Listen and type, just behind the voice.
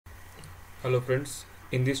Hello friends,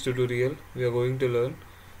 in this tutorial we are going to learn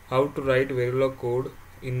how to write VERILOG code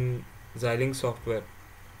in XILINX software.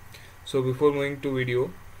 So before moving to video,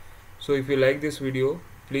 so if you like this video,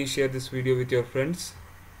 please share this video with your friends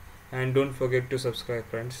and don't forget to subscribe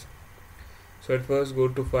friends. So at first go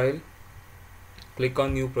to file, click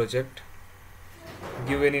on new project,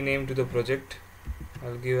 give any name to the project.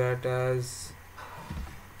 I'll give it as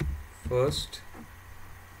first,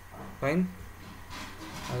 fine.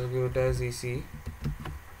 I'll give it as ECE.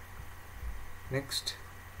 Next,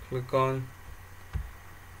 click on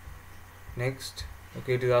next.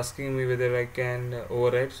 Okay, it is asking me whether I can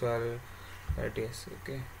override, so I'll write yes.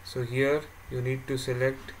 Okay, so here you need to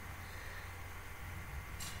select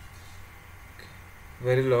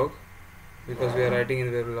VERILOG because we are writing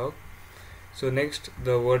in VERILOG. So next,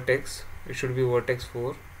 the vertex, it should be vertex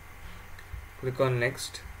 4. Click on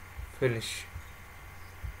next, finish.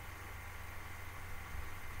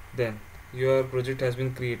 Then your project has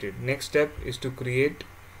been created. Next step is to create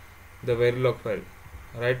the VERILOG file.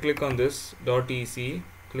 Right click on this .ece,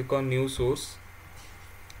 click on new source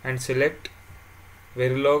and select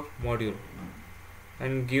VERILOG module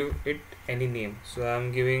and give it any name. So I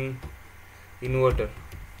am giving inverter.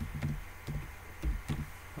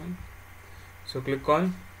 So click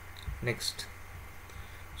on next.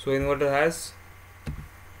 So inverter has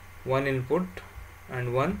one input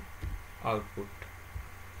and one output.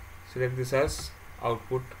 Select this as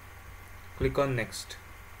output, click on next,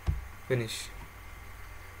 finish.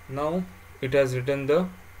 Now it has written the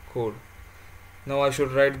code. Now I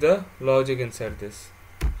should write the logic inside this.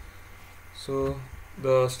 So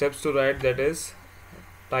the steps to write, that is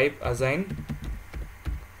type assign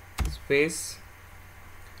space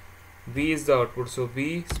B is the output, so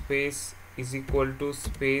B space is equal to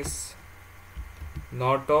space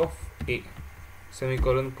not of A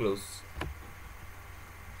semicolon close.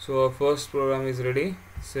 So our first program is ready.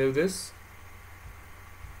 Save this.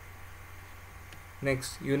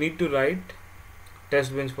 Next, you need to write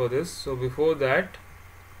test bench for this. So before that,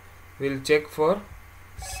 we'll check for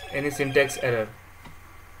any syntax error.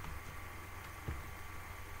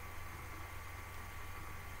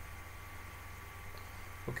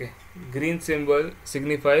 Okay, green symbol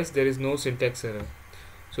signifies there is no syntax error.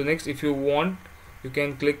 So next, if you want, you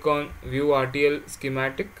can click on view RTL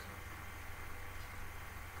schematic.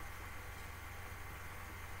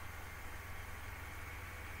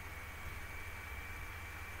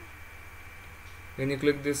 When you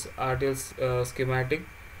click this RTL schematic,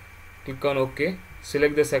 click on OK.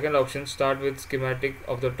 Select the second option, start with schematic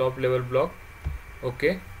of the top level block.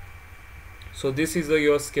 OK. So this is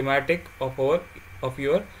your schematic of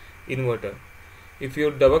your inverter. If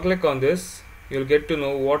you double click on this, you will get to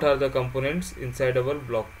know what are the components inside our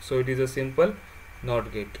block. So it is a simple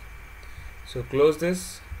NOT gate. So close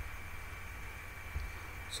this.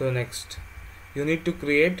 So next, you need to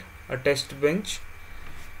create a test bench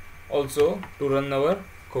also to run our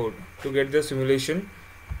code to get the simulation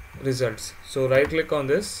results. So right click on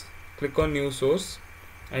this, click on new source,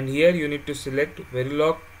 and here you need to select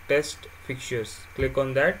VERILOG test fixtures. Click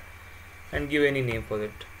on that and give any name for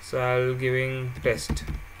it. So I'll giving test.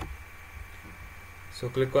 So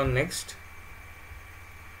click on next.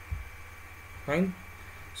 Fine.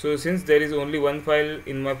 So since there is only one file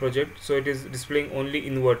in my project, so it is displaying only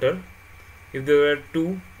inverter. If there were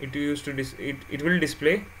two, it will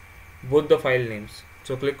display both the file names.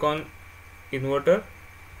 So click on inverter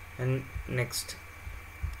and next,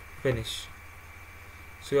 finish.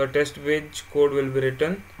 So your test bench code will be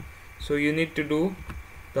written. So you need to do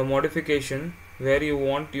the modification where you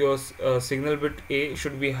want your signal bit A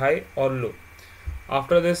should be high or low.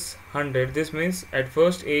 After this 100, this means at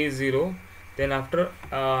first A is 0, then after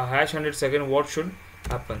hash 100 second what should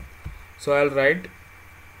happen. So I'll write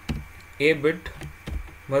A bit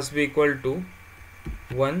must be equal to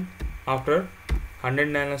 1 after 100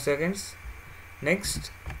 nanoseconds.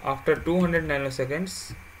 Next, after 200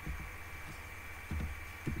 nanoseconds,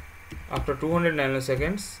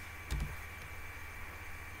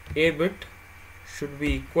 A bit should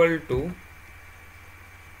be equal to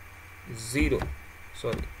 0.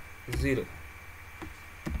 Hold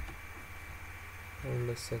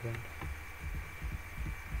a second.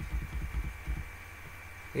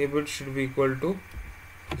 A bit should be equal to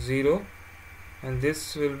 0, and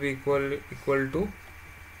this will be equal to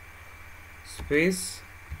space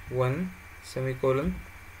 1 semicolon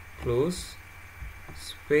close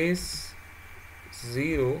space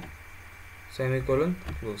 0 semicolon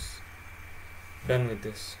close. Done with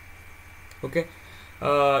this. Okay,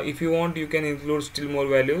 if you want, you can include still more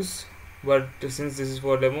values, but since this is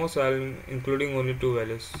for demo, so I'm including only 2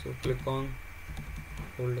 values. So click on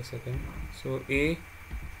hold a second. So a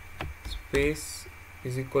space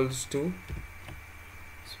is equals to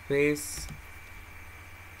space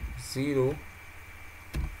 0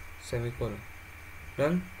 semicolon.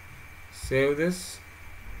 Done. Save this.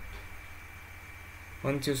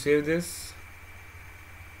 Once you save this,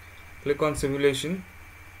 click on simulation,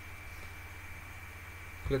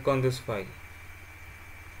 click on this file.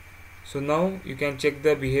 So now you can check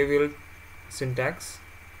the behavioral syntax.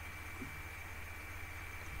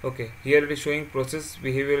 Okay, here it is showing process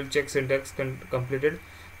behavioral check syntax completed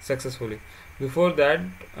successfully. Before that,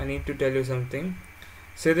 I need to tell you something.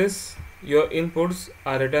 Say this, your inputs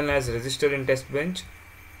are written as register in test bench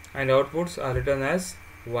and outputs are written as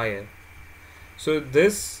wire. So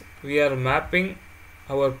this we are mapping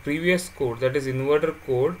our previous code, that is inverter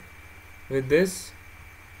code, with this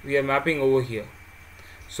we are mapping over here.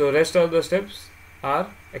 So rest of the steps are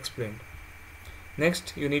explained.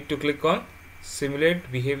 Next you need to click on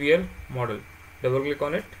simulate behavior model. Double click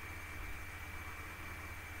on it.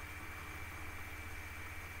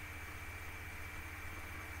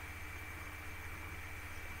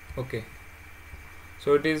 Okay,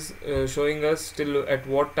 so it is showing us still at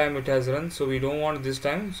what time it has run, so we don't want this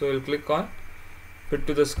time, so we'll click on fit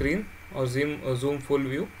to the screen or zoom full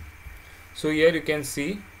view. So here you can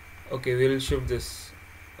see, okay, we'll shift this.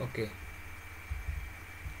 Okay,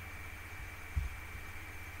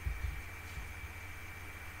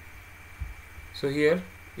 so here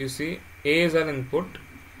you see A is an input.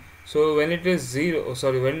 So when it is 0,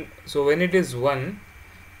 when it is 1,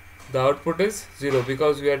 the output is 0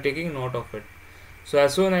 because we are taking note of it. So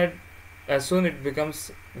as soon it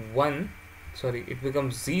becomes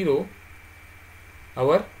 0,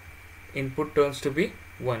 our input turns to be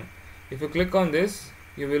 1. If you click on this,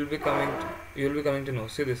 you will be coming to know.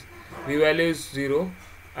 See this, V value is 0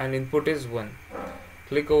 and input is 1.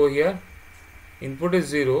 Click over here, input is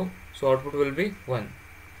 0, so output will be 1.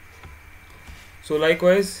 So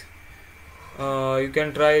likewise, you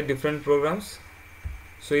can try different programs.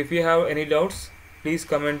 So if you have any doubts, please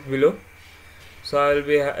comment below. So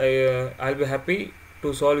I'll be happy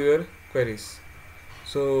to solve your queries.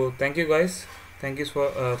 So thank you guys. Thank you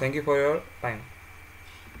for your time.